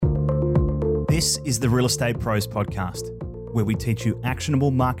This is the Real Estate Pros Podcast, where we teach you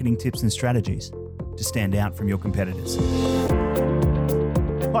actionable marketing tips and strategies to stand out from your competitors.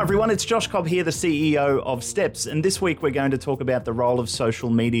 Hi everyone, it's Josh Cobb here, the CEO of Steps, and this week we're going to talk about the role of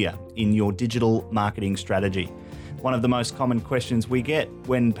social media in your digital marketing strategy. One of the most common questions we get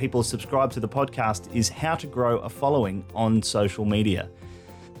when people subscribe to the podcast is how to grow a following on social media.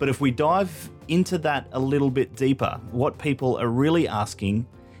 But if we dive into that a little bit deeper, what people are really asking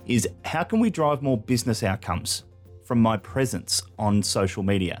is how can we drive more business outcomes from my presence on social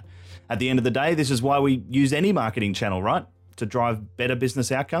media? At the end of the day, this is why we use any marketing channel, right? To drive better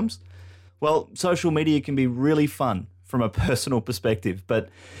business outcomes. Well, social media can be really fun from a personal perspective, but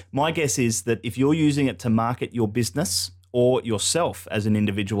my guess is that if you're using it to market your business or yourself as an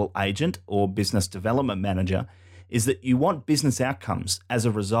individual agent or business development manager, is that you want business outcomes as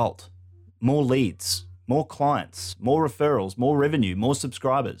a result. More leads, more clients, more referrals, more revenue, more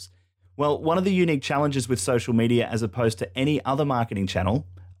subscribers. Well, one of the unique challenges with social media as opposed to any other marketing channel,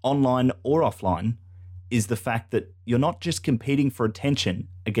 online or offline, is the fact that you're not just competing for attention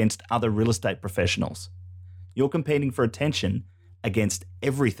against other real estate professionals. You're competing for attention against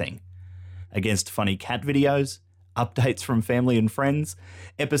everything. Against funny cat videos, updates from family and friends,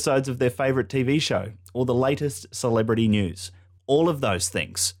 episodes of their favorite TV show, or the latest celebrity news. All of those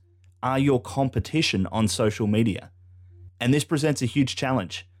things are your competition on social media. And this presents a huge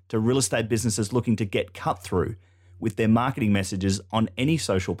challenge to real estate businesses looking to get cut through with their marketing messages on any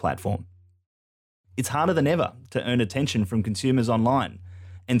social platform. It's harder than ever to earn attention from consumers online,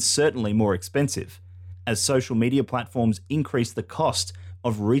 and certainly more expensive, as social media platforms increase the cost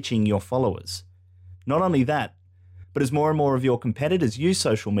of reaching your followers. Not only that, but as more and more of your competitors use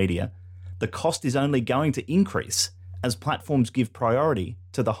social media, the cost is only going to increase as platforms give priority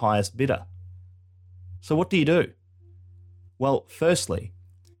to the highest bidder. So what do you do? Well, firstly,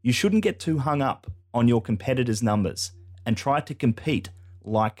 you shouldn't get too hung up on your competitors' numbers and try to compete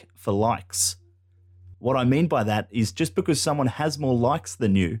like for likes. What I mean by that is just because someone has more likes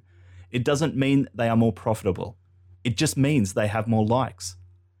than you, it doesn't mean they are more profitable. It just means they have more likes.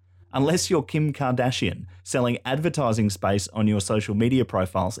 Unless you're Kim Kardashian selling advertising space on your social media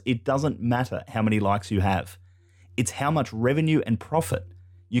profiles, it doesn't matter how many likes you have. It's how much revenue and profit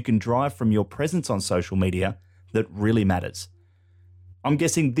you can drive from your presence on social media that really matters. I'm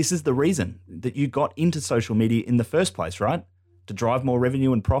guessing this is the reason that you got into social media in the first place, right? To drive more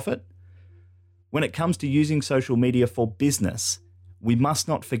revenue and profit? When it comes to using social media for business, we must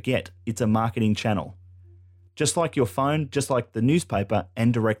not forget it's a marketing channel. Just like your phone, just like the newspaper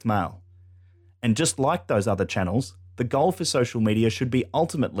and direct mail. And just like those other channels, the goal for social media should be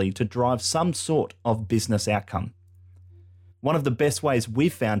ultimately to drive some sort of business outcome. One of the best ways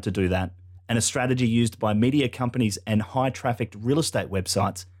we've found to do that, and a strategy used by media companies and high-trafficked real estate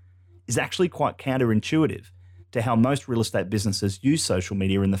websites, is actually quite counterintuitive to how most real estate businesses use social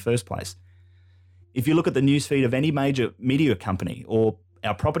media in the first place. If you look at the newsfeed of any major media company, or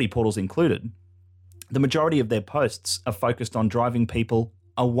our property portals included, the majority of their posts are focused on driving people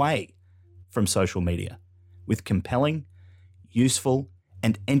away from social media with compelling, useful,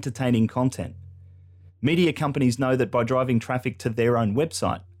 and entertaining content. Media companies know that by driving traffic to their own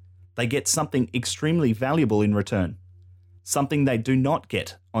website, they get something extremely valuable in return, something they do not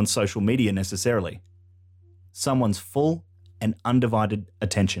get on social media necessarily: someone's full and undivided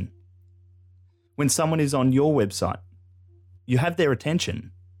attention. When someone is on your website, you have their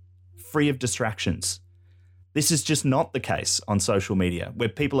attention, free of distractions. This is just not the case on social media, where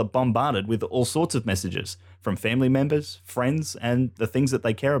people are bombarded with all sorts of messages from family members, friends, and the things that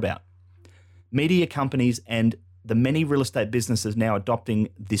they care about. Media companies and the many real estate businesses now adopting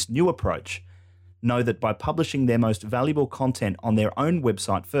this new approach know that by publishing their most valuable content on their own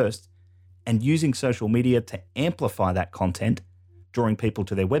website first and using social media to amplify that content, drawing people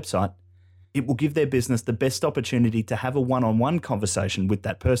to their website, it will give their business the best opportunity to have a one-on-one conversation with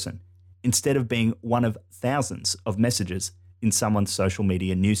that person, instead of being one of thousands of messages in someone's social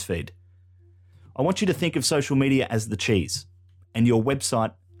media newsfeed. I want you to think of social media as the cheese and your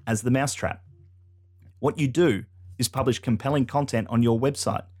website as the mousetrap. What you do is publish compelling content on your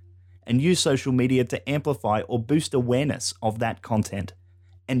website and use social media to amplify or boost awareness of that content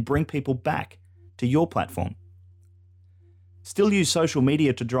and bring people back to your platform. Still use social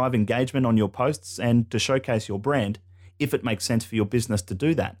media to drive engagement on your posts and to showcase your brand if it makes sense for your business to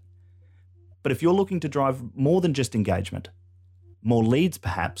do that. But if you're looking to drive more than just engagement, more leads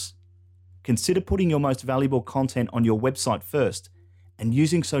perhaps, consider putting your most valuable content on your website first and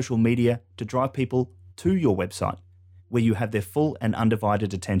using social media to drive people to your website, where you have their full and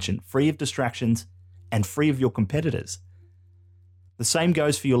undivided attention, free of distractions and free of your competitors. The same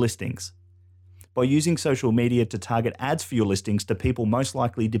goes for your listings. By using social media to target ads for your listings to people most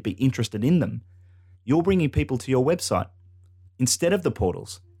likely to be interested in them, you're bringing people to your website instead of the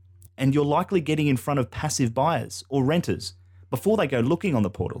portals, and you're likely getting in front of passive buyers or renters before they go looking on the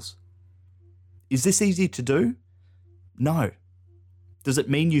portals. Is this easy to do? No. Does it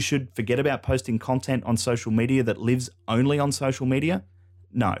mean you should forget about posting content on social media that lives only on social media?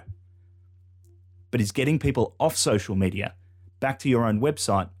 No. But is getting people off social media back to your own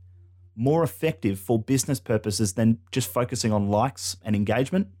website more effective for business purposes than just focusing on likes and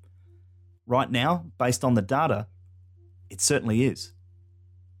engagement? Right now, based on the data, it certainly is.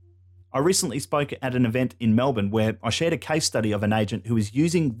 I recently spoke at an event in Melbourne where I shared a case study of an agent who is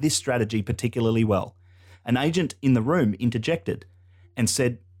using this strategy particularly well. An agent in the room interjected and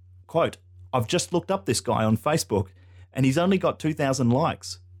said, quote, "I've just looked up this guy on Facebook and he's only got 2,000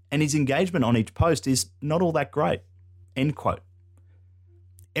 likes and his engagement on each post is not all that great," end quote.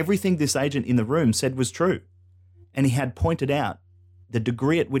 Everything this agent in the room said was true, and he had pointed out the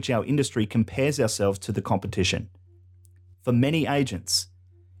degree at which our industry compares ourselves to the competition. For many agents,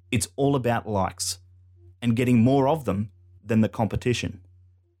 it's all about likes and getting more of them than the competition.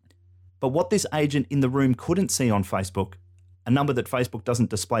 But what this agent in the room couldn't see on Facebook, a number that Facebook doesn't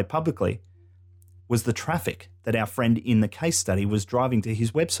display publicly, was the traffic that our friend in the case study was driving to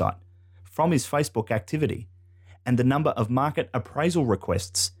his website from his Facebook activity, and the number of market appraisal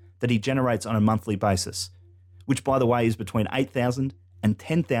requests that he generates on a monthly basis, which by the way is between 8,000 and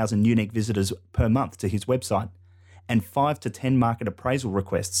 10,000 unique visitors per month to his website, and 5 to 10 market appraisal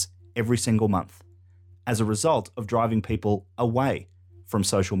requests every single month, as a result of driving people away from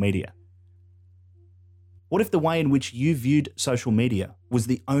social media. What if the way in which you viewed social media was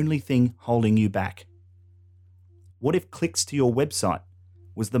the only thing holding you back? What if clicks to your website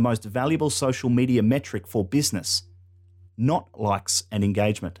was the most valuable social media metric for business, not likes and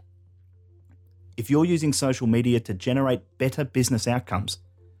engagement? If you're using social media to generate better business outcomes,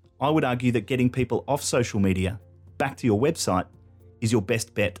 I would argue that getting people off social media back to your website is your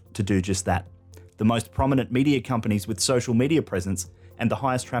best bet to do just that. The most prominent media companies with social media presence and the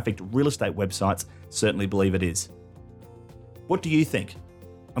highest trafficked real estate websites certainly believe it is. What do you think?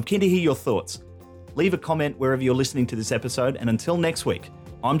 I'm keen to hear your thoughts. Leave a comment wherever you're listening to this episode, and until next week,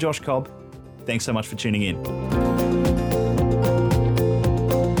 I'm Josh Cobb. Thanks so much for tuning in.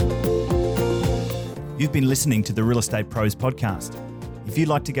 You've been listening to the Real Estate Pros podcast. If you'd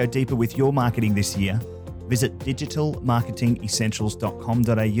like to go deeper with your marketing this year, visit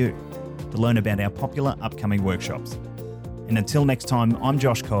digitalmarketingessentials.com.au to learn about our popular upcoming workshops. And until next time, I'm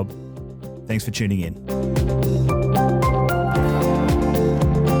Josh Cobb. Thanks for tuning in.